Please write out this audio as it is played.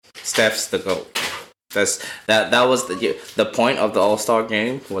Steph's the GOAT. That was the point of the All-Star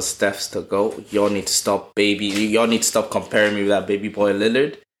game was Steph's the GOAT. Y'all need to stop Y'all need to stop comparing me with that baby boy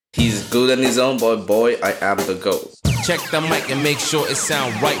Lillard. He's good on his own, but boy, I am the GOAT. Check the mic and make sure it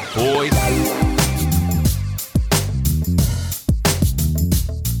sound right, boys.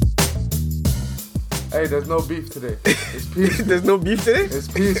 Hey, there's no beef today. It's peaceful. There's no beef today? It's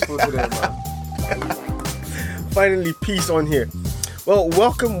peaceful today, man. Finally, peace on here. Well,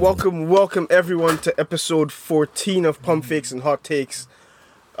 welcome everyone to episode 14 of Pump Fakes and Hot Takes.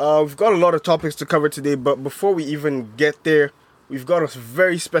 We've got a lot of topics to cover today, but before we even get there, we've got a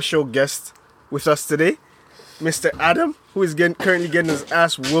very special guest with us today, Mr. Adam, who is currently getting his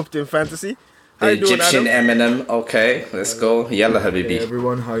ass whooped in fantasy. How The you doing, Egyptian Adam? Eminem. Okay, let's go. Yalla Habibi. Hey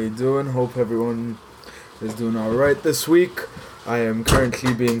everyone, how you doing? Hope everyone is doing alright this week. I am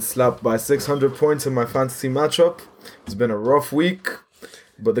currently being slapped by 600 points in my fantasy matchup. It's been a rough week,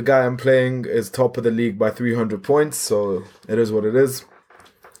 but the guy I'm playing is top of the league by 300 points, so it is what it is.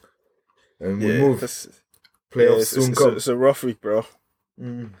 And we move. Playoffs soon come. It's a rough week, bro.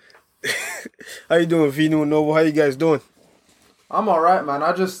 How you doing, Vino, Novo? How you guys doing? I'm alright, man.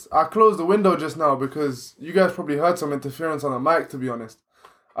 I closed the window just now because you guys probably heard some interference on the mic, to be honest.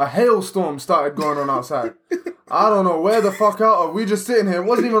 A hailstorm started going on outside. I don't know where the fuck out of. We just sitting here. It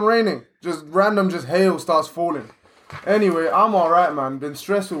wasn't even raining. Just random hail starts falling. Anyway, I'm alright, man. Been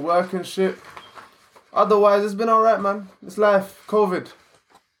stressed with work and shit. Otherwise, it's been alright, man. It's life. COVID.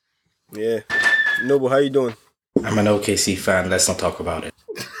 Yeah. Noble, how you doing? I'm an OKC fan. Let's not talk about it.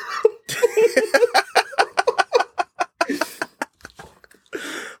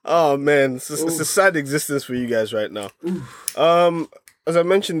 Oh man, it's a sad existence for you guys right now. As I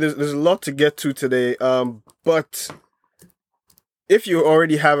mentioned, there's a lot to get to today. But if you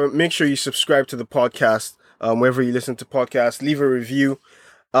already haven't, make sure you subscribe to the podcast. Wherever you listen to podcasts, leave a review.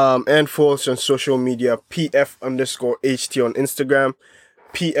 And follow us on social media, PF_HT on Instagram,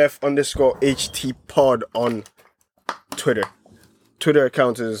 PF_HT pod on Twitter. Twitter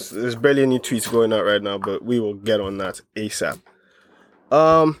account there's barely any tweets going out right now, but we will get on that ASAP.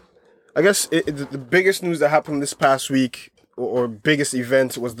 I guess the biggest news that happened this past week, or biggest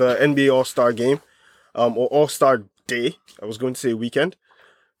event, was the NBA All-Star Game, or All-Star Day. I was going to say weekend.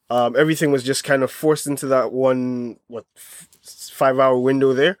 Everything was just kind of forced into that 5-hour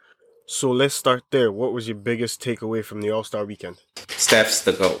window there. So let's start there. What was your biggest takeaway from the All-Star weekend? Steph's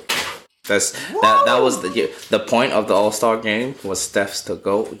the GOAT. That was the point of the All-Star game was Steph's the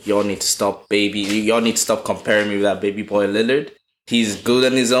GOAT. Y'all need to stop comparing me with that baby boy Lillard. He's good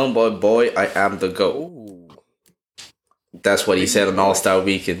on his own, but boy, I am the GOAT. Ooh. That's what he said on All-Star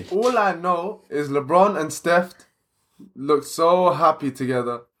weekend. All I know is LeBron and Steph look so happy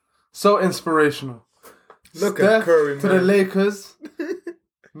together. So inspirational. Look Steph at Curry, man. To the Lakers.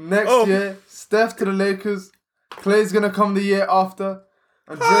 Next year, Steph to the Lakers. Clay's going to come the year after.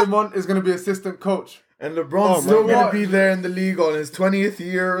 And Draymond is going to be assistant coach. And LeBron's still going to be there in the league on his 20th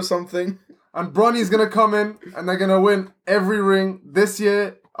year or something. And Bronny's going to come in and they're going to win every ring this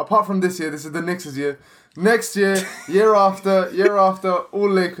year. Apart from this year, this is the Knicks' year. Next year, year after, all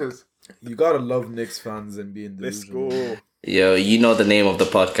Lakers. You got to love Knicks fans and being delusional. Let's go. Yo, you know the name of the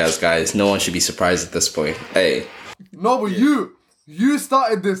podcast, guys. No one should be surprised at this point. Hey. No, but you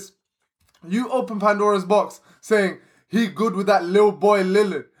started this. You opened Pandora's box saying he good with that little boy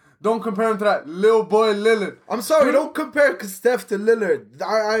Lillard. Don't compare him to that little boy Lillard. I'm sorry, don't compare Steph to Lillard.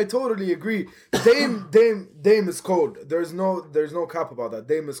 I totally agree. Dame is cold. There's no cap about that.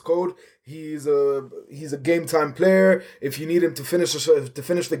 Dame is cold. He's a game time player. If you need him to finish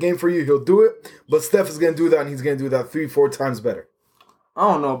the game for you, he'll do it. But Steph is gonna do that, and he's gonna do that 3-4 times better.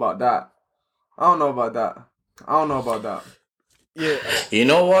 I don't know about that. Yeah. You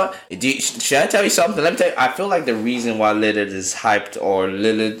know what? Should I tell you something? Let me tell you. I feel like the reason why Lillard is hyped, or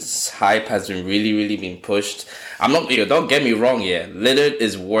Lillard's hype has been really been pushed. Don't get me wrong. Yeah, Lillard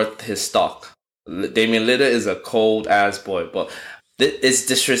is worth his stock. Damian Lillard is a cold ass boy, but it's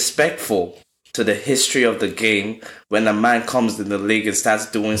disrespectful to the history of the game when a man comes in the league and starts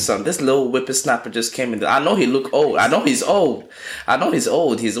doing something. This little whippersnapper just came in. I know he look old. I know he's old.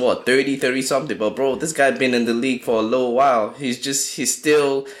 He's what, 30 something. But bro, this guy been in the league for a little while. He's just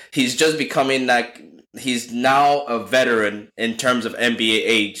becoming like, he's now a veteran in terms of NBA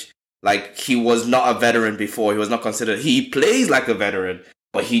age. Like, he was not a veteran before. He was not considered. He plays like a veteran,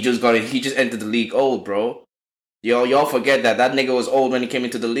 but he just entered the league old, bro. Y'all forget that nigga was old when he came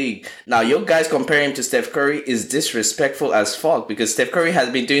into the league. Now, your guys comparing him to Steph Curry is disrespectful as fuck, because Steph Curry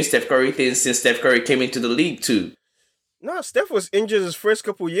has been doing Steph Curry things since Steph Curry came into the league too. No, Steph was injured his first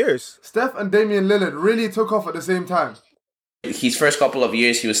couple years. Steph and Damian Lillard really took off at the same time. his first couple of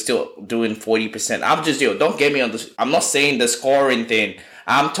years, he was still doing 40%. Don't get me on this. I'm not saying the scoring thing.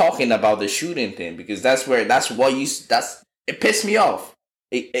 I'm talking about the shooting thing because it pissed me off.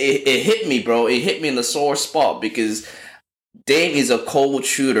 It hit me, bro. It hit me in the sore spot because Dame is a cold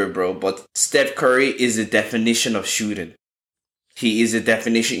shooter, bro. But Steph Curry is the definition of shooting. He is a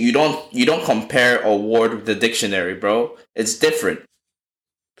definition. You don't compare a word with the dictionary, bro. It's different.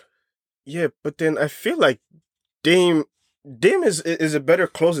 Yeah, but then I feel like Dame is a better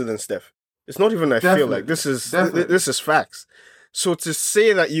closer than Steph. It's not even feel like this is facts. So to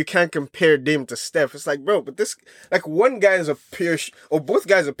say that you can't compare Dame to Steph, it's like, bro, but this one guy is both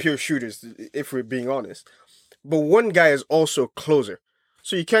guys are pure shooters, if we're being honest. But one guy is also a closer.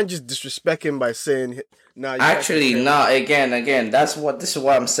 So you can't just disrespect him by saying, nah. Again, this is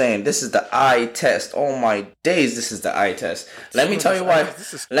what I'm saying. This is the eye test. Oh my days, this is the eye test. Let me tell you why.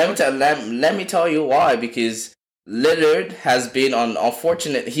 Let me tell you why. Because Lillard has been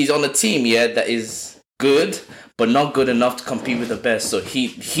unfortunate. He's on a team, that is good, but not good enough to compete with the best. So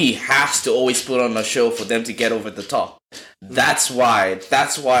he has to always put on a show for them to get over the top. That's why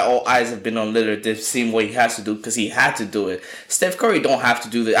all eyes have been on Lillard. They've seen what he has to do because he had to do it. Steph Curry don't have to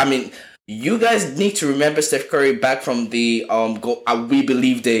do that. I mean, you guys need to remember Steph Curry back from the We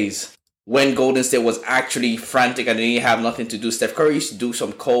Believe days when Golden State was actually frantic and they didn't have nothing to do. Steph Curry used to do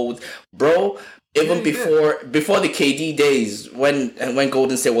some cold, bro. Even before the KD days, when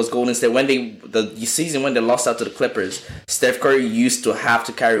Golden State was Golden State, when the season when they lost out to the Clippers, Steph Curry used to have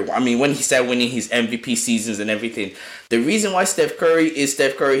to carry. I mean, when he started winning his MVP seasons and everything, the reason why Steph Curry is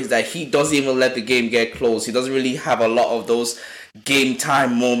that he doesn't even let the game get close. He doesn't really have a lot of those game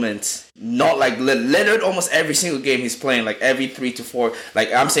time moments. Not like Leonard. Almost every single game he's playing, like every 3 to 4.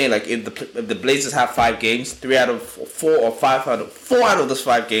 Like I'm saying, like if the Blazers have 5 games, 4 out of those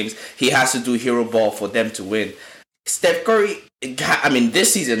 5 games, he has to do hero ball for them to win. Steph Curry, I mean,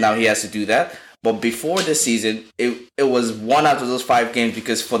 this season now he has to do that. But before this season, it was 1 out of those 5 games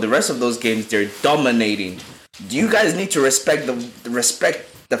because for the rest of those games they're dominating. Do you guys need to respect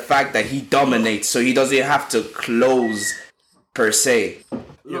the fact that he dominates so he doesn't have to close per se?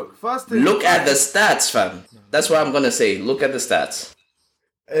 Look at the stats, fam. That's what I'm gonna say. Look at the stats.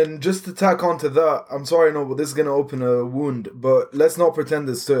 And just to tack on to that, I'm sorry, no, but this is gonna open a wound. But let's not pretend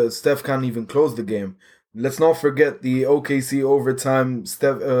that Steph can't even close the game. Let's not forget the OKC overtime.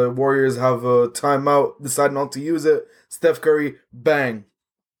 Warriors have a timeout, decide not to use it. Steph Curry, bang.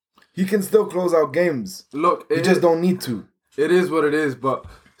 He can still close out games. Look, he just don't need to. It is what it is, but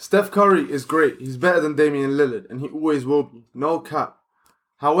Steph Curry is great. He's better than Damian Lillard, and he always will be. No cap.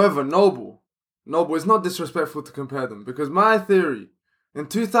 However, Noble, it's not disrespectful to compare them, because my theory, in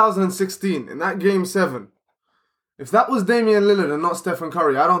 2016, in that Game 7, if that was Damian Lillard and not Stephen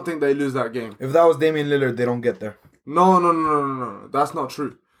Curry, I don't think they lose that game. If that was Damian Lillard, they don't get there. No. That's not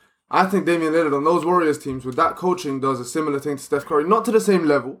true. I think Damian Lillard on those Warriors teams with that coaching does a similar thing to Steph Curry. Not to the same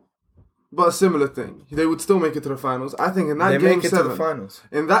level, but a similar thing. They would still make it to the finals. I think in that Game 7, to the finals.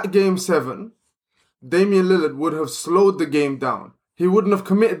 In that Game 7, Damian Lillard would have slowed the game down. He wouldn't have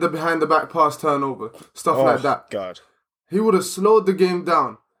committed the behind-the-back pass turnover, stuff like that. God. He would have slowed the game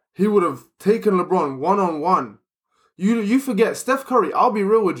down. He would have taken LeBron one-on-one. You forget, Steph Curry, I'll be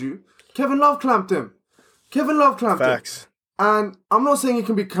real with you, Kevin Love clamped him. Facts. And I'm not saying he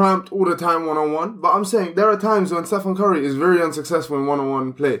can be clamped all the time one-on-one, but I'm saying there are times when Stephen Curry is very unsuccessful in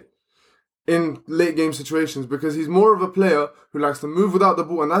one-on-one play. In late game situations, because he's more of a player who likes to move without the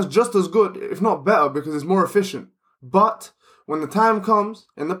ball, and that's just as good, if not better, because it's more efficient. But when the time comes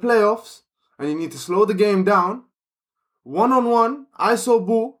in the playoffs and you need to slow the game down, one-on-one, ISO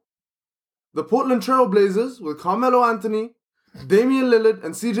ball, the Portland Trail Blazers with Carmelo Anthony, Damian Lillard,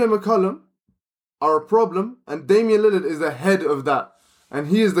 and CJ McCollum are a problem, and Damian Lillard is the head of that. And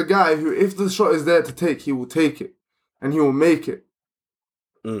he is the guy who, if the shot is there to take, he will take it, and he will make it.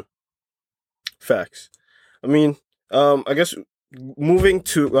 Facts. I mean, I guess moving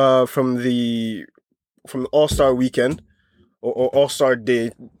to from the All-Star weekend or All-Star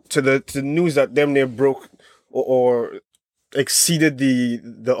day to the news that damn near broke or exceeded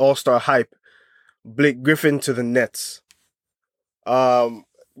the All-Star hype. Blake Griffin to the Nets.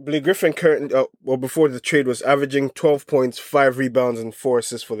 Blake Griffin currently, before the trade, was averaging 12 points, 5 rebounds, and 4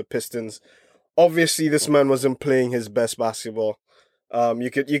 assists for the Pistons. Obviously, this man wasn't playing his best basketball. You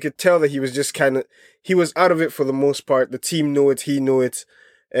could tell that he was just he was out of it for the most part. The team knew it, he knew it,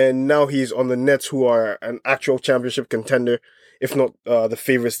 and now he's on the Nets, who are an actual championship contender, if not the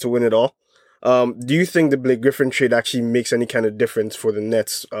favorites to win it all. Do you think the Blake Griffin trade actually makes any kind of difference for the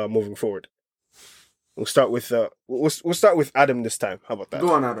Nets moving forward? We'll start with Adam this time. How about that?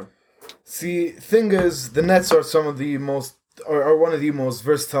 Go on, Adam. See, thing is, the Nets are some of the most are one of the most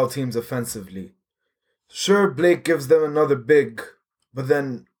versatile teams offensively. Sure, Blake gives them another big, but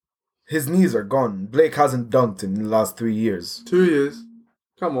then his knees are gone. Blake hasn't dunked in the last 3 years. 2 years.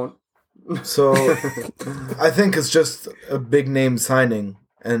 Come on. So I think it's just a big name signing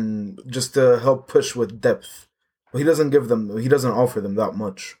and just to help push with depth. But he doesn't offer them that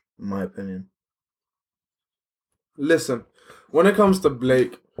much, in my opinion. Listen, when it comes to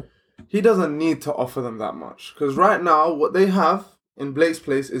Blake, he doesn't need to offer them that much. Because right now, what they have in Blake's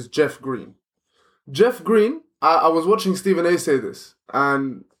place is Jeff Green. Jeff Green, I was watching Stephen A say this,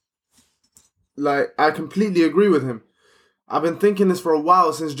 and I completely agree with him. I've been thinking this for a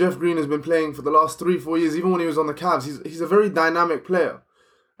while since Jeff Green has been playing for the last 3-4 years, even when he was on the Cavs. He's a very dynamic player,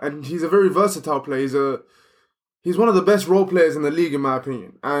 and he's a very versatile player. He's one of the best role players in the league, in my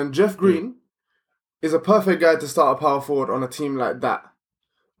opinion. And Jeff Green is a perfect guy to start a power forward on a team like that,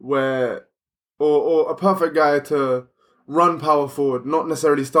 or a perfect guy to run power forward, not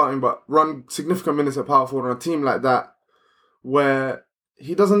necessarily starting, but run significant minutes at power forward on a team like that, where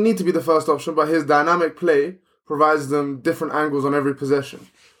he doesn't need to be the first option, but his dynamic play provides them different angles on every possession.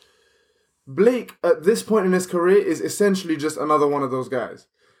 Blake, at this point in his career, is essentially just another one of those guys.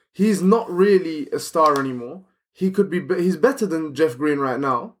 He's not really a star anymore. He's better than Jeff Green right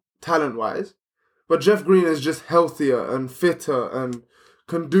now, talent-wise, but Jeff Green is just healthier and fitter and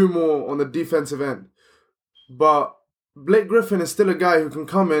can do more on the defensive end. But Blake Griffin is still a guy who can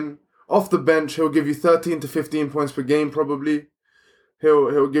come in off the bench. He'll give you 13 to 15 points per game, probably.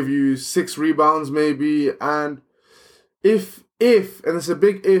 He'll give you 6 rebounds, maybe. And if, and it's a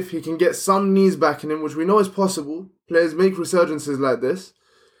big if, he can get some knees back in him, which we know is possible. Players make resurgences like this.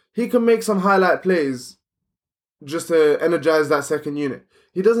 He can make some highlight plays just to energize that second unit.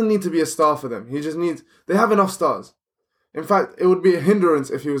 He doesn't need to be a star for them. They have enough stars. In fact, it would be a hindrance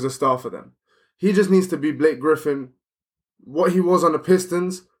if he was a star for them. He just needs to be Blake Griffin, what he was on the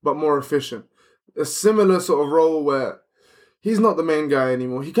Pistons, but more efficient. A similar sort of role where he's not the main guy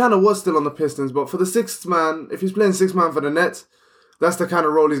anymore. He kind of was still on the Pistons, but for the sixth man, if he's playing sixth man for the Nets, that's the kind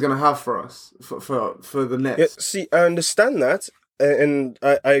of role he's going to have for us, for the Nets. Yeah, see, I understand that, and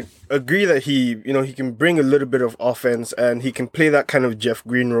I agree that he can bring a little bit of offense, and he can play that kind of Jeff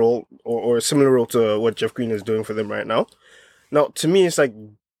Green role, or a similar role to what Jeff Green is doing for them right now. Now, to me, it's like,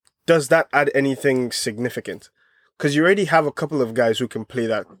 does that add anything significant? Because you already have a couple of guys who can play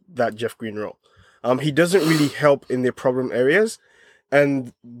that Jeff Green role. He doesn't really help in their problem areas,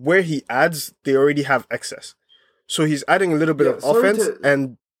 and where he adds, they already have excess. So he's adding a little bit of offense,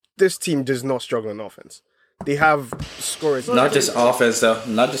 and this team does not struggle on offense. They have scorers. Not just offense, though.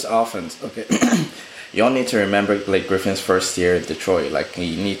 Not just offense. Okay. You all need to remember Blake Griffin's first year in Detroit.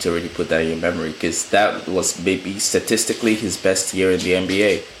 You need to really put that in your memory, because that was maybe statistically his best year in the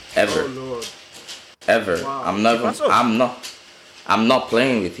NBA ever. Oh, Lord. Ever. Wow. I'm not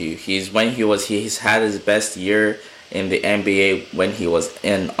playing with you. He's had his best year in the NBA when he was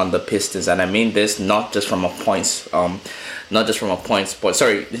on the Pistons, and I mean this not just from a points, but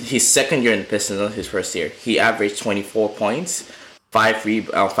sorry, his second year in the Pistons, not his first year. He averaged 24 points, 5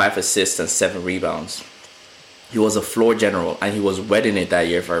 assists, and 7 rebounds. He was a floor general, and he was wetting it that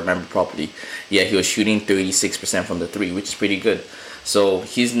year, if I remember properly. Yeah, he was shooting 36% from the 3, which is pretty good. So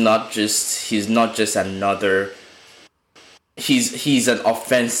he's not just another. He's an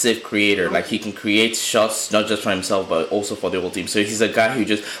offensive creator. He can create shots not just for himself but also for the whole team. So he's a guy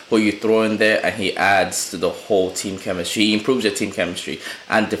who you throw in there and he adds to the whole team chemistry. He improves the team chemistry.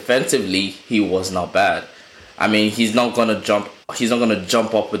 And defensively, he was not bad. I mean, he's not gonna jump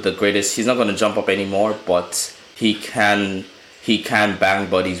up with the greatest. He's not gonna jump up anymore, but he can bang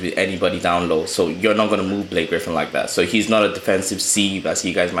buddies with anybody down low. So you're not going to move Blake Griffin like that. So he's not a defensive sieve as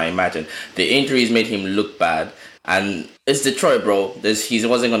you guys might imagine. The injuries made him look bad. And it's Detroit, bro. He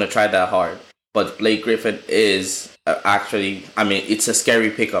wasn't going to try that hard. But Blake Griffin is actually, I mean, it's a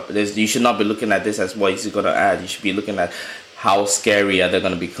scary pickup. You should not be looking at this as what he's going to add. You should be looking at how scary are they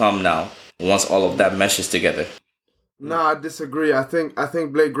going to become now once all of that meshes together. Nah, I disagree. I think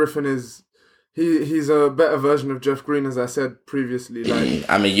Blake Griffin is... He's a better version of Jeff Green, as I said previously.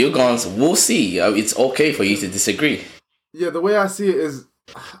 I mean, we'll see. It's okay for you to disagree. Yeah, the way I see it is,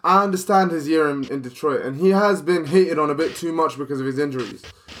 I understand his year in Detroit, and he has been hated on a bit too much because of his injuries.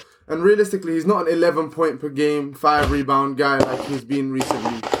 And realistically, he's not an 11 point per game, 5 rebound guy like he's been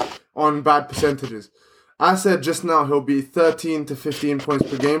recently on bad percentages. I said just now he'll be 13 to 15 points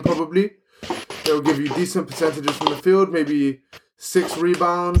per game probably. He'll give you decent percentages from the field, maybe 6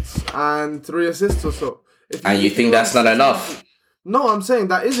 rebounds and 3 assists or so. And you think that's not enough? No, I'm saying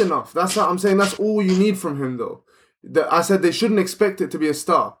that is enough. I'm saying that's all you need from him, though. I said they shouldn't expect it to be a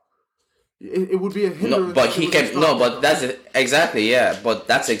star. it would be a hindrance. No, but he can. No, but that's it. Exactly. Yeah, but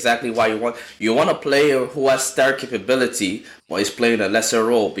that's exactly why you want a player who has star capability, but is playing a lesser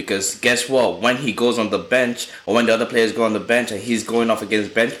role. Because guess what? When he goes on the bench, or when the other players go on the bench, and he's going off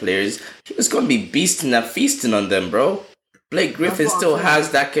against bench players, he's going to be beasting and feasting on them, bro. Blake Griffin still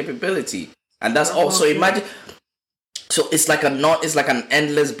has that capability, and that's also imagine. So it's like an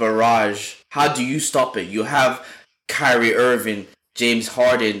endless barrage. How do you stop it? You have Kyrie Irving, James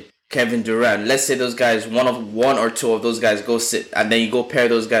Harden, Kevin Durant. Let's say those guys, one or two of those guys go sit, and then you go pair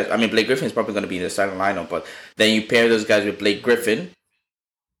those guys. I mean, Blake Griffin is probably going to be in the starting lineup, but then you pair those guys with Blake Griffin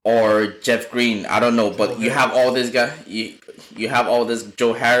or Jeff Green. I don't know, but you have all this guy. You have all this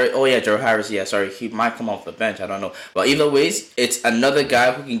Joe Harris. Oh yeah, Joe Harris. Yeah, sorry, he might come off the bench. I don't know, but either ways, it's another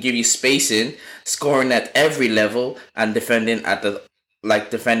guy who can give you spacing, scoring at every level, and defending at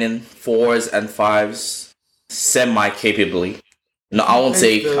defending 4s and 5s semi capably. No, I won't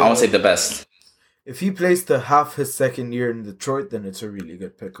say the best. If he plays to half his second year in Detroit, then it's a really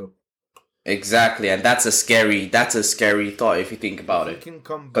good pickup. Exactly, and that's a scary thought if you think about it.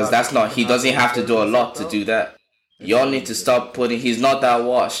 Because he doesn't have to do a lot to do that. Y'all need to stop putting. He's not that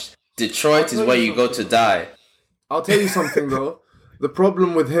washed. Detroit is where you go to die. I'll tell you something though. The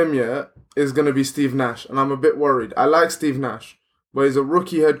problem with him, is gonna be Steve Nash, and I'm a bit worried. I like Steve Nash, but he's a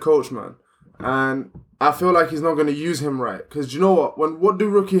rookie head coach, man, and I feel like he's not going to use him right. Because you know what? What do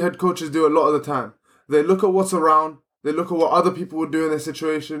rookie head coaches do a lot of the time? They look at what's around, they look at what other people would do in their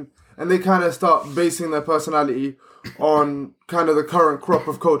situation, and they kind of start basing their personality on kind of the current crop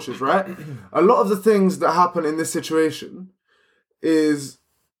of coaches, right? A lot of the things that happen in this situation is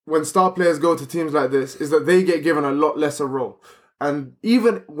when star players go to teams like this, is that they get given a lot lesser role. And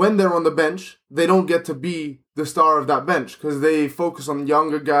even when they're on the bench, they don't get to be the star of that bench because they focus on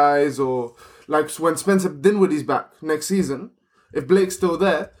younger guys or... Like when Spencer Dinwiddie's back next season, if Blake's still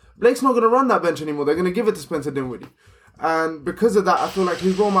there, Blake's not going to run that bench anymore. They're going to give it to Spencer Dinwiddie. And because of that, I feel like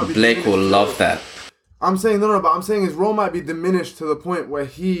his role might be Blake will love that. I'm saying, but I'm saying his role might be diminished to the point where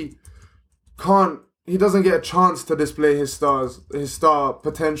he doesn't get a chance to display his star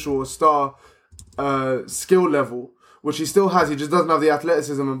potential or star skill level, which he still has. He just doesn't have the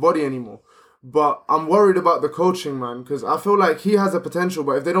athleticism and body anymore. But I'm worried about the coaching, man, because I feel like he has a potential,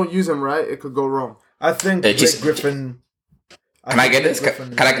 but if they don't use him right, it could go wrong. I think Blake Griffin... Can I get this?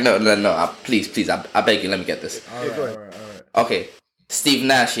 Can I? No. Please. I beg you, let me get this. All right. Okay. Steve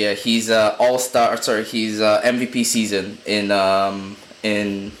Nash, he's all-star. Sorry, he's MVP season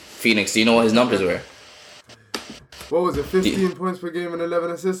in Phoenix. Do you know what his numbers were? What was it? 15 points per game and 11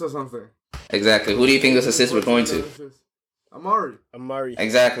 assists or something? Exactly. Who do you think those assists were going to? Amari.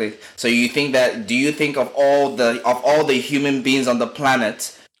 Exactly. So do you think of all the human beings on the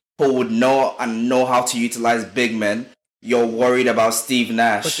planet who would know how to utilize big men, you're worried about Steve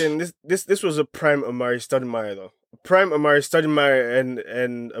Nash? But then this was a prime Amari Stoudemire though. Prime Amari Stoudemire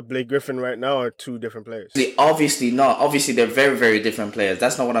and a Blake Griffin right now are two different players. Obviously not. Obviously they're very, very different players.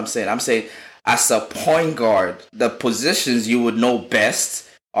 That's not what I'm saying. I'm saying as a point guard, the positions you would know best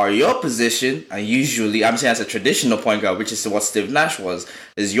are your position, and usually, I'm saying as a traditional point guard, which is what Steve Nash was,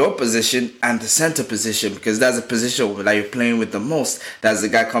 is your position and the center position, because that's a position that you're playing with the most. That's the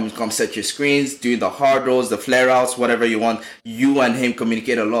guy come set your screens, do the hard rolls, the flare outs, whatever you want. You and him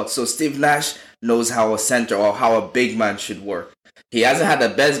communicate a lot. So Steve Nash knows how a center or how a big man should work. He hasn't had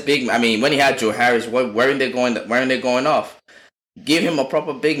the best big man. I mean, when he had Joe Harris, weren't they going off? Give him a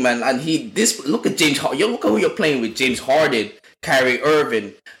proper big man, and look at James Harden. Look at who you're playing with: James Harden, Kyrie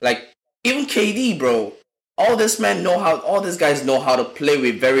Irving, like even KD, bro. All these guys know how to play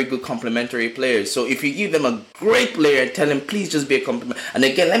with very good complementary players. So if you give them a great player and tell him, please just be a compliment. And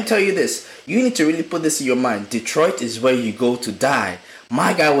again, let me tell you this. You need to really put this in your mind. Detroit is where you go to die.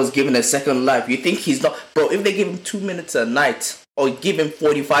 My guy was given a second life. You think he's not... Bro, if they give him 2 minutes a night or give him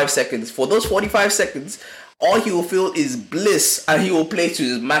 45 seconds, for those 45 seconds... all he will feel is bliss, and he will play to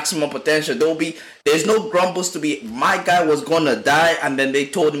his maximum potential. There's no grumbles to be. My guy was gonna die, and then they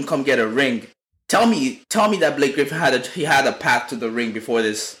told him come get a ring. Tell me that Blake Griffin had a path to the ring before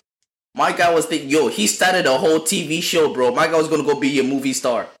this. My guy was thinking, he started a whole TV show, bro. My guy was gonna go be a movie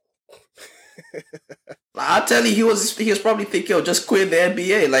star. I'll tell you, he was probably thinking, just quit the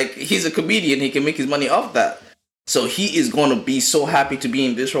NBA. Like, he's a comedian, he can make his money off that. So he is going to be so happy to be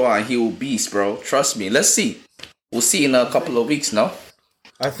in this role, and he will beast, bro. Trust me. Let's see. We'll see in a couple of weeks, no?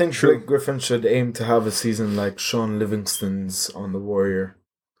 I think Blake Griffin should aim to have a season like Sean Livingston's on the Warrior.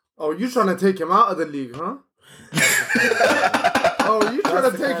 Oh, you trying to take him out of the league, huh? You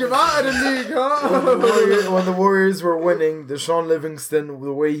trying to take him out of the league, huh? When the Warriors were winning, the Sean Livingston,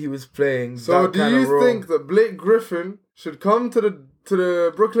 the way he was playing. So do you think that Blake Griffin should come to the to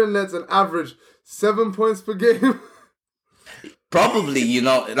the Brooklyn Nets and average 7 points per game. Probably,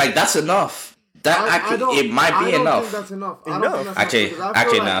 like that's enough. It might be I don't enough. think that's enough. Actually,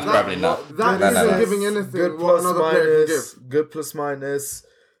 no, it's probably not. That isn't giving anything Good what plus another player can minus. give. Good plus minus.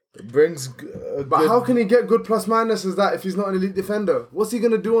 Brings. But how can he get good plus minus as that if he's not an elite defender? What's he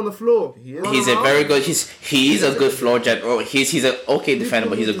gonna do on the floor? He's a very good. He's a good floor general. He's an okay defender,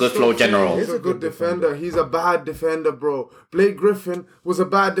 but he's a good floor general. He's a good defender. He's a bad defender, bro. Blake Griffin was a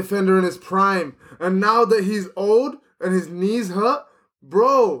bad defender in his prime, and now that he's old and his knees hurt,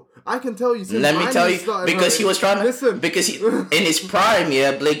 bro, I can tell you. Let me tell you, because he was trying to listen. Because in his prime,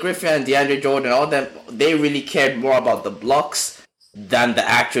 yeah, Blake Griffin and DeAndre Jordan, all them, they really cared more about the blocks than the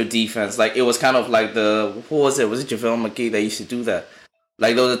actual defense. Like, it was kind of like who was it? Was it JaVale McGee that used to do that?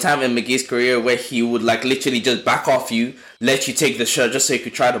 Like, there was a time in McGee's career where he would, like, literally just back off you, let you take the shot just so you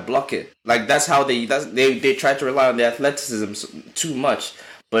could try to block it. Like, that's how they tried to rely on their athleticism too much.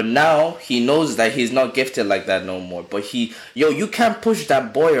 But now he knows that he's not gifted like that no more. But you can't push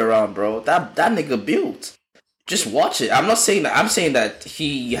that boy around, bro. That nigga built. Just watch it. I'm not saying that. I'm saying that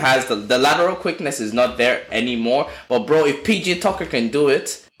he has the lateral quickness is not there anymore. But bro, if PJ Tucker can do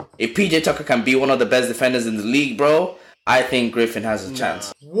it, if PJ Tucker can be one of the best defenders in the league, bro, I think Griffin has a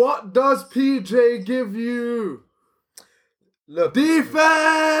chance. What does PJ give you? Look,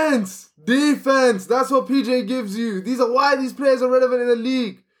 Defense! That's what PJ gives you. These are why these players are relevant in the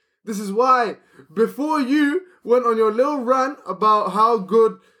league. This is why. Before you went on your little rant about how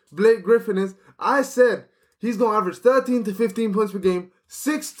good Blake Griffin is, I said he's going to average 13 to 15 points per game,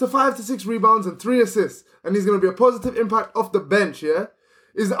 5 to 6 rebounds, and 3 assists. And he's going to be a positive impact off the bench, yeah?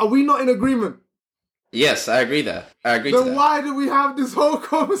 Are we not in agreement? Yes, I agree to that. Then why do we have this whole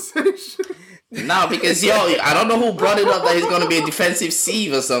conversation? No, because I don't know who brought it up that he's going to be a defensive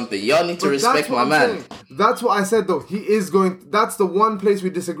sieve or something. Y'all need to respect my man. That's what I said though. That's the one place we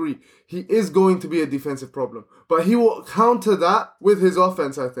disagree. He is going to be a defensive problem. But he will counter that with his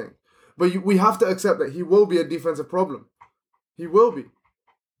offense, I think. But we have to accept that he will be a defensive problem. He will be.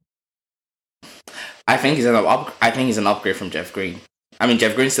 I think he's an upgrade from Jeff Green. I mean,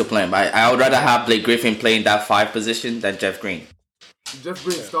 Jeff Green's still playing, but I would rather have Blake Griffin playing that 5 position than Jeff Green. Jeff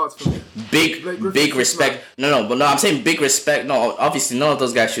Green starts for me. Big respect. No, I'm saying big respect. No, obviously none of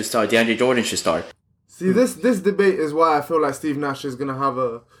those guys should start. DeAndre Jordan should start. See, this debate is why I feel like Steve Nash is going to have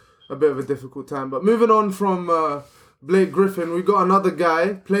a bit of a difficult time. But moving on from Blake Griffin, we got another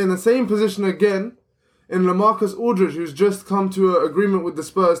guy playing the same position again in LaMarcus Aldridge, who's just come to an agreement with the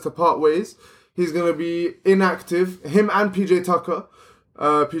Spurs to part ways. He's going to be inactive. Him and PJ Tucker.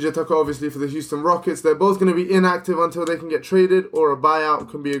 PJ Tucker, obviously, for the Houston Rockets. They're both going to be inactive until they can get traded or a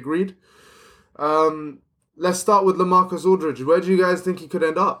buyout can be agreed. Let's start with LaMarcus Aldridge. Where do you guys think he could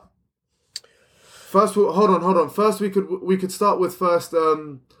end up? First, hold on. First, we could start with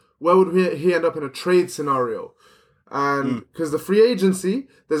where would he end up in a trade scenario? And because the free agency,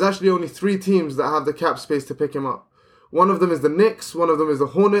 there's actually only 3 teams that have the cap space to pick him up. One of them is the Knicks, one of them is the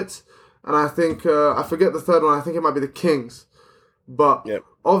Hornets, and I think, I forget the third one, I think it might be the Kings. But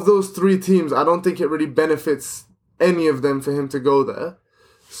of those 3 teams, I don't think it really benefits any of them for him to go there.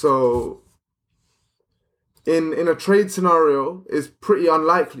 So, in a trade scenario, it's pretty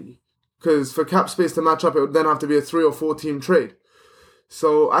unlikely. Because for cap space to match up, it would then have to be a 3 or 4 team trade.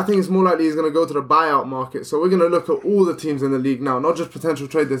 So, I think it's more likely he's going to go to the buyout market. So, we're going to look at all the teams in the league now, not just potential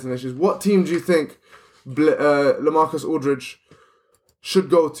trade destinations. What team do you think LaMarcus Aldridge should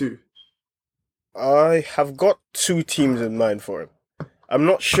go to? I have got 2 teams in mind for him. I'm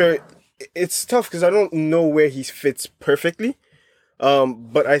not sure. It's tough because I don't know where he fits perfectly.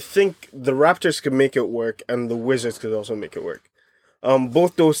 But I think the Raptors could make it work and the Wizards could also make it work.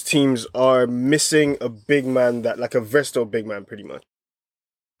 Both those teams are missing a big man, like a versatile big man pretty much.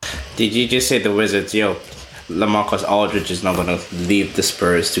 Did you just say the Wizards? Yo, LaMarcus Aldridge is not going to leave the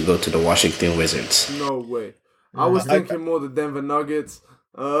Spurs to go to the Washington Wizards. No way. I was thinking more the Denver Nuggets.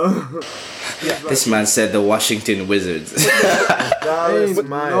 This man said the Washington Wizards.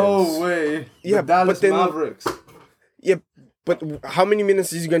 No way. Yeah, the Dallas but then, Mavericks. Yeah, but how many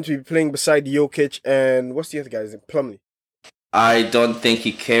minutes is he going to be playing beside Jokic and what's the other guy's name? Plumlee. I don't think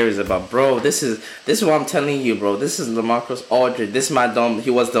he cares about, bro. This is what I'm telling you, bro. This is LaMarcus Aldridge. This man, he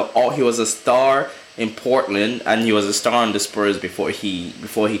was a star in Portland and he was a star on the Spurs before he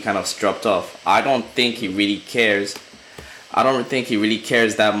kind of dropped off. I don't think he really cares. I don't think he really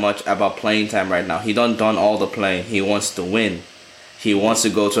cares that much about playing time right now. He done all the playing. He wants to win. he wants to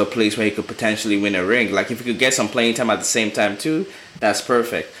go to a place where he could potentially win a ring. Like, if he could get some playing time at the same time too, that's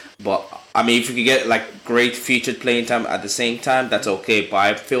perfect. But I mean, if you could get like great featured playing time at the same time, that's okay. But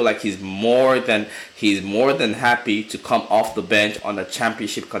I feel like he's more than happy to come off the bench on a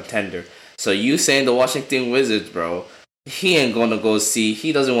championship contender. So you saying the Washington Wizards, bro? He ain't gonna go see.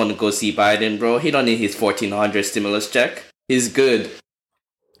 He doesn't want to go see Biden, bro. He don't need his 1,400 stimulus check. He's good.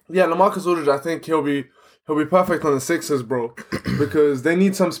 Yeah, LaMarcus Aldridge, I think he'll be perfect on the Sixers, bro, because they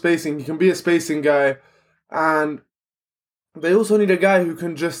need some spacing. He can be a spacing guy, and they also need a guy who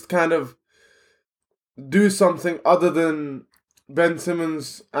can just kind of do something other than Ben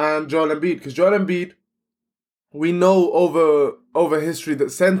Simmons and Joel Embiid. Because Joel Embiid, we know over history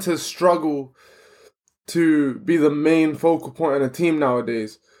that centers struggle to be the main focal point in a team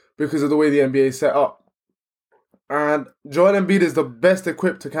nowadays because of the way the NBA is set up. And Joel Embiid is the best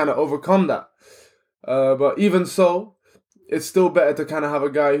equipped to kind of overcome that. But even so, it's still better to kind of have a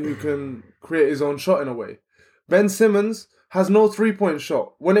guy who can create his own shot in a way. Ben Simmons has no three-point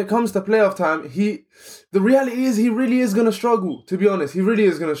shot. When it comes to playoff time, the reality is he really is going to struggle, to be honest. He really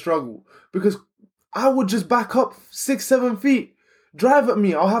is going to struggle. Because I would just back up 6-7 feet. Drive at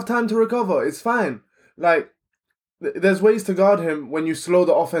me. I'll have time to recover. It's fine. Like, there's ways to guard him when you slow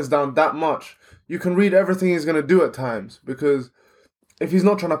the offense down that much. You can read everything he's going to do at times. Because if he's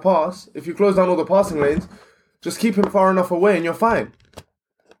not trying to pass, if you close down all the passing lanes, just keep him far enough away and you're fine.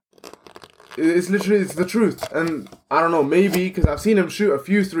 It's the truth. And I don't know, maybe, because I've seen him shoot a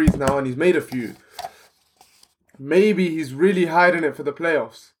few threes now and he's made a few. Maybe he's really hiding it for the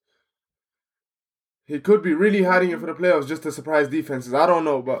playoffs. He could be really hiding it for the playoffs just to surprise defenses. I don't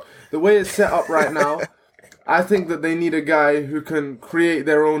know, but the way it's set up right now, I think that they need a guy who can create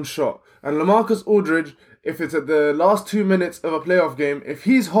their own shot. And LaMarcus Aldridge, if it's at the last 2 minutes of a playoff game, if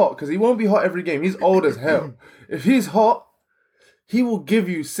he's hot, because he won't be hot every game, he's old as hell. If he's hot, he will give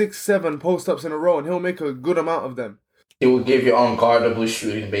you 6-7 post-ups in a row and he'll make a good amount of them. He will give you unguardable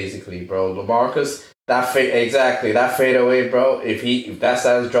shooting, basically, bro. LaMarcus, that fadeaway, bro. If that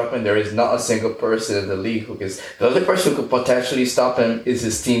side is dropping, there is not a single person in the league the only person who could potentially stop him is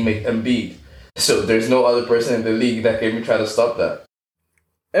his teammate Embiid. So there's no other person in the league that can even try to stop that.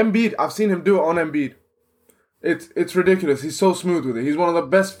 Embiid, I've seen him do it on Embiid. It's ridiculous. He's so smooth with it. He's one of the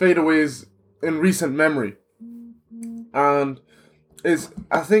best fadeaways in recent memory. And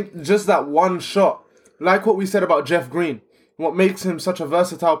I think just that one shot, like what we said about Jeff Green, what makes him such a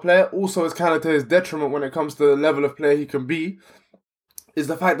versatile player also is kind of to his detriment when it comes to the level of player he can be, is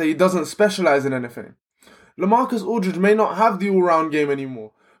the fact that he doesn't specialize in anything. LaMarcus Aldridge may not have the all-round game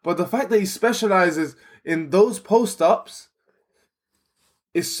anymore, but the fact that he specializes in those post-ups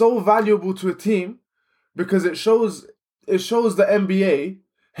is so valuable to a team because it shows the NBA,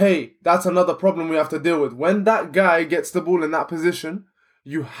 hey, that's another problem we have to deal with. When that guy gets the ball in that position,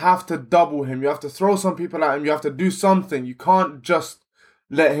 you have to double him. You have to throw some people at him. You have to do something. You can't just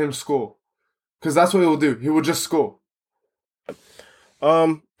let him score. Because that's what he will do. He will just score.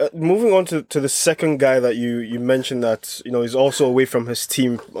 Moving on to the second guy that you mentioned that, he's also away from his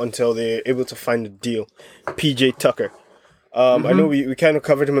team until they're able to find a deal. PJ Tucker. I know we kind of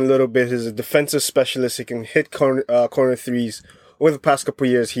covered him a little bit. He's a defensive specialist. He can hit corner threes. Over the past couple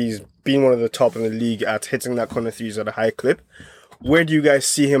of years, he's been one of the top in the league at hitting that corner threes at a high clip. Where do you guys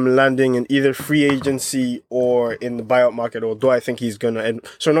see him landing in either free agency or in the buyout market? Although I think he's going to end...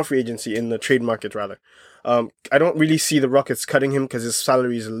 Sorry, not free agency, in the trade market, rather. I don't really see the Rockets cutting him because his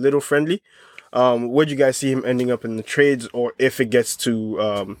salary is a little friendly. Where do you guys see him ending up in the trades or if it gets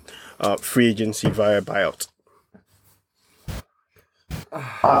to free agency via buyout?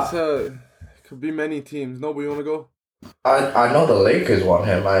 It could be many teams. Nobody want to go? I know the Lakers want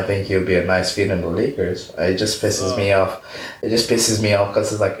him. I think he'll be a nice fit in the Lakers. It just pisses me off. It just pisses me off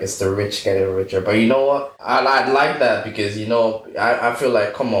because it's the rich getting richer. But you know what? I'd like that because, I feel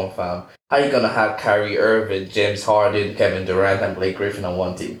like, come on, fam. How you going to have Kyrie Irving, James Harden, Kevin Durant, and Blake Griffin on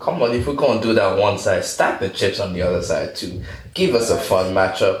one team? Come on, if we're going to do that one side, stack the chips on the other side too. Give us a fun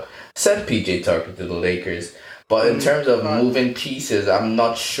matchup. Send PJ Tucker to the Lakers. But in terms of moving pieces, I'm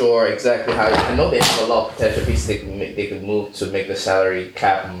not sure exactly how. I know they have a lot of potential pieces they could move to make the salary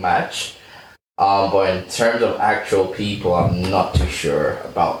cap match. But in terms of actual people, I'm not too sure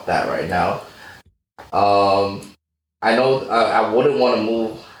about that right now. I know I wouldn't want to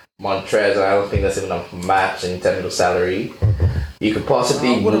move Montrez. I don't think that's even a match in terms of salary. You could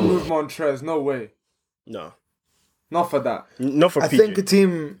possibly I wouldn't move Montrez. No way. No. Not for that. Not for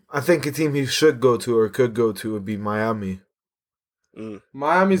PJ. I think a team he should go to or could go to would be Miami.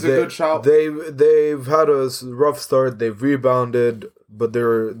 Miami's a good shout. They've had a rough start. They've rebounded, but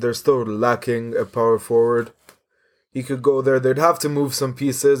they're still lacking a power forward. he could go there. They'd have to move some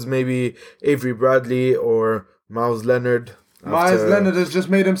pieces, maybe Avery Bradley or Miles Leonard. Miles Leonard has just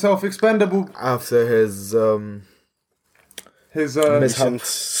made himself expendable After his Recent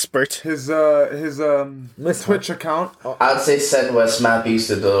spurt. his Mishap. Twitch account. I'd say send Wes Matthews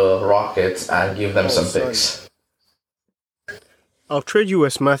to the Rockets and give them some sorry. picks. I'll trade you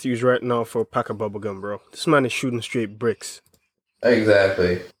Wes Matthews right now for a pack of bubblegum, bro. This man is shooting straight bricks.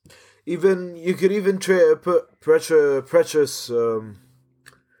 Exactly. Even you could even trade Precious.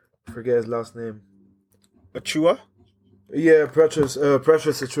 Forget his last name. Achua? Yeah, Precious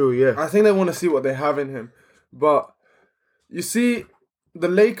Achua. Yeah. I think they want to see what they have in him. But you see, the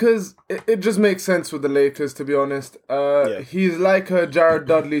Lakers, it just makes sense with the Lakers, to be honest. He's like a Jared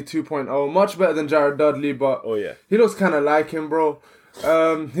Dudley 2.0. Much better than Jared Dudley, but Oh, yeah. he looks kind of like him, bro.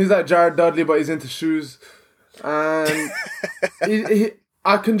 He's like Jared Dudley, but he's into shoes. And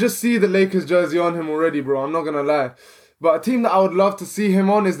I can just see the Lakers jersey on him already, bro. I'm not going to lie. But a team that I would love to see him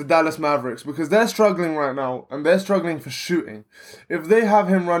on is the Dallas Mavericks, because they're struggling right now, and they're struggling for shooting. If they have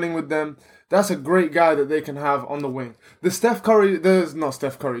him running with them, that's a great guy that they can have on the wing. The Seth Curry,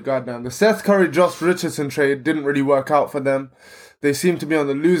 Josh Richardson trade didn't really work out for them. They seem to be on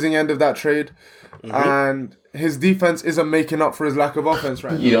the losing end of that trade. And his defense isn't making up for his lack of offense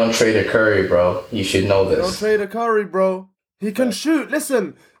right now. You don't trade a Curry, bro. You should know Don't this. trade a Curry, bro. He can shoot.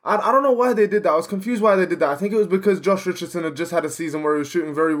 Listen, I don't know why they did that. I was confused why they did that. I think it was because Josh Richardson had just had a season where he was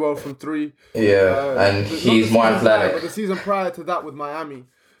shooting very well from three. Yeah, and Not the he's more season prior, athletic. but the season prior to that with Miami.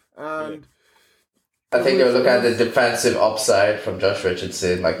 And I think they look at the defensive upside from Josh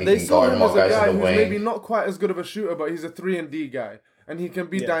Richardson, like he they can saw guard him more as a guys guy in the who's maybe wing. not quite as good of a shooter, but he's a 3-and-D guy. And he can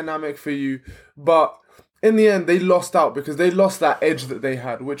be dynamic for you. But in the end, they lost out because they lost that edge that they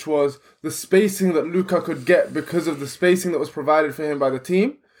had, which was the spacing that Luka could get because of the spacing that was provided for him by the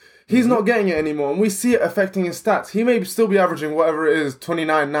team. He's not getting it anymore, and we see it affecting his stats. He may still be averaging whatever it is,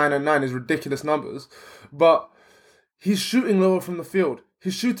 29, 9, and 9 is ridiculous numbers, but he's shooting lower from the field.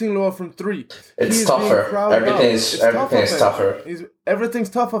 He's shooting lower from three. It's He's tougher. being crowded out. Everything's- It's everything is for him. tougher. Everything's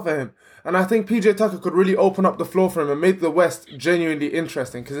tougher for him. And I think PJ Tucker could really open up the floor for him and make the West genuinely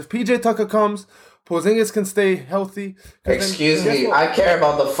interesting. Because if PJ Tucker comes, Porzingis can stay healthy. 'Cause then Excuse guess me, what? I care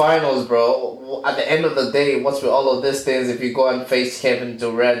about the finals, bro. At the end of the day, what's with all of these things if you go and face Kevin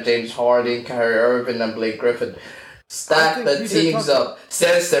Durant, James Harden, Kyrie Irving, and Blake Griffin? Stack I the think PJ teams Tucker- up.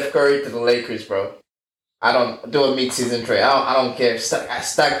 Send Steph Curry to the Lakers, bro. I don't do a mid-season trade. I don't care.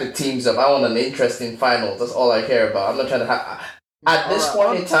 Stack the teams up. I want an interesting final. That's all I care about. I'm not trying to have... At this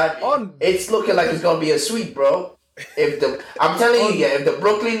point in time, it's looking like it's going to be a sweep, bro. I'm telling you, if the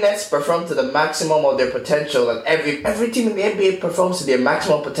Brooklyn Nets perform to the maximum of their potential, and every team in the NBA performs to their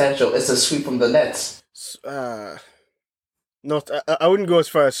maximum potential, it's a sweep from the Nets. I wouldn't go as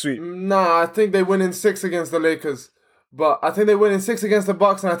far as sweep. Nah, I think they win in 6 against the Lakers. But I think they win in 6 against the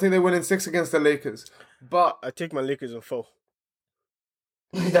Bucks, and I think they win in 6 against the Lakers. But I take my Lakers in 4.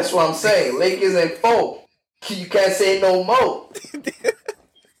 That's what I'm saying. Lakers in 4. You can't say no more.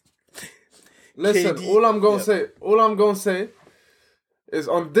 listen, KD, all I'm gonna say is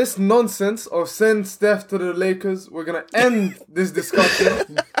on this nonsense of send Steph to the Lakers, we're gonna end this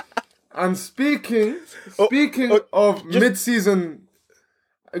discussion. And speaking of mid-season,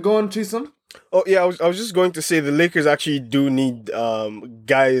 go on, Chisholm. Oh yeah, I was just going to say the Lakers actually do need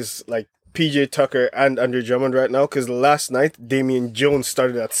guys like PJ Tucker and Andre Drummond right now, because last night Damian Jones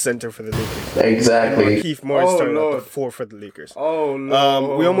started at center for the Lakers. Exactly. Keith Morris Oh, started Lord. at the 4 for the Lakers. Oh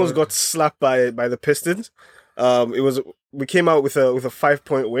no, We almost got slapped by the Pistons. We came out with a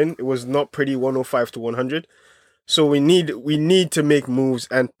 5-point win. It was not pretty, 105 to 100. So we need to make moves,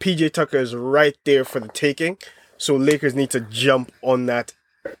 and PJ Tucker is right there for the taking. So Lakers need to jump on that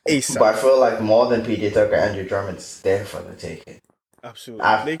ASAP. But I feel like more than PJ Tucker, Andrew Drummond is there for the taking. Absolutely.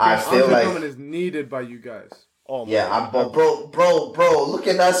 I Lakers. feel Andre like... Drummond is needed by you guys. Oh, man. Yeah, but bro, look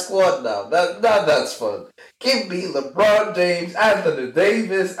at that squad now. That's fun. Give me LeBron James, Anthony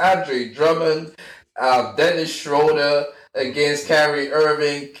Davis, Andre Drummond, Dennis Schroeder against Kyrie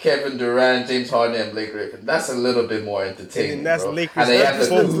Irving, Kevin Durant, James Harden, and Blake Griffin. That's a little bit more entertaining, And that's bro. Lakers. And they That have just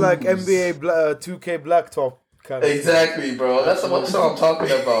the Looks like NBA 2K Blacktop kind of. Exactly, bro. That's what I'm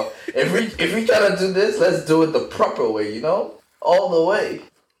talking about. If we try to do this, let's do it the proper way, you know, all the way.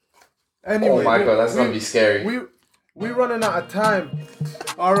 Anyway, Oh my god, that's gonna be scary. We running out of time.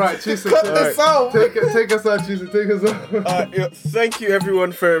 All right, Chisholm, Cut this out. Take us out, Chisholm. Take us out. Thank you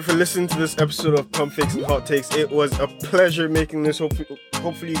everyone for listening to this episode of Pump Fakes and Hot Takes. It was a pleasure making this.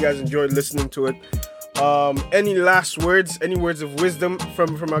 Hopefully you guys enjoyed listening to it. Any last words? Any words of wisdom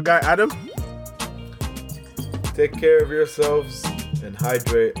from our guy Adam? Take care of yourselves and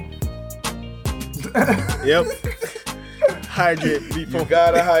hydrate. Yep. hydrate, people. You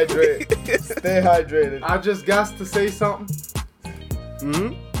gotta hydrate. Stay hydrated. I just got to say something.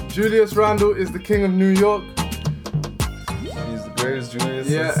 Julius Randle is the king of New York. He's the greatest Julius.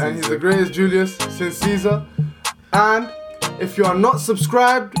 Yeah, and he's the greatest Julius since Caesar. And if you are not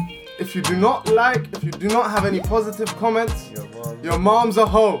subscribed, if you do not like, if you do not have any positive comments, your mom's a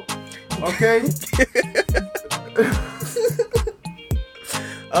hoe. Okay?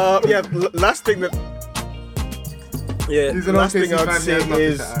 Last thing that. Yeah, He's an last OKC thing I would fan, he has say nothing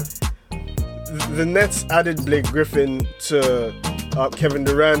is to add. the Nets added Blake Griffin to Kevin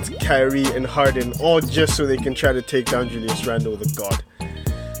Durant, Kyrie, and Harden, all just so they can try to take down Julius Randle, the god.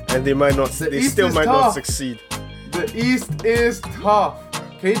 And they might not. They East still is might not tough. succeed. The East is tough.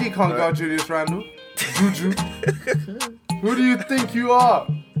 KD can't guard Julius Randle. Juju. Who do you think you are?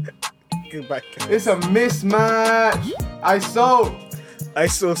 Get back. It's a mismatch.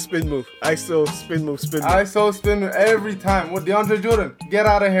 ISO spin move. ISO spin move. Spin move. ISO spin every time. What, DeAndre Jordan? Get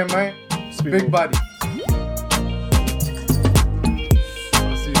out of here, man. Spin Big move. body.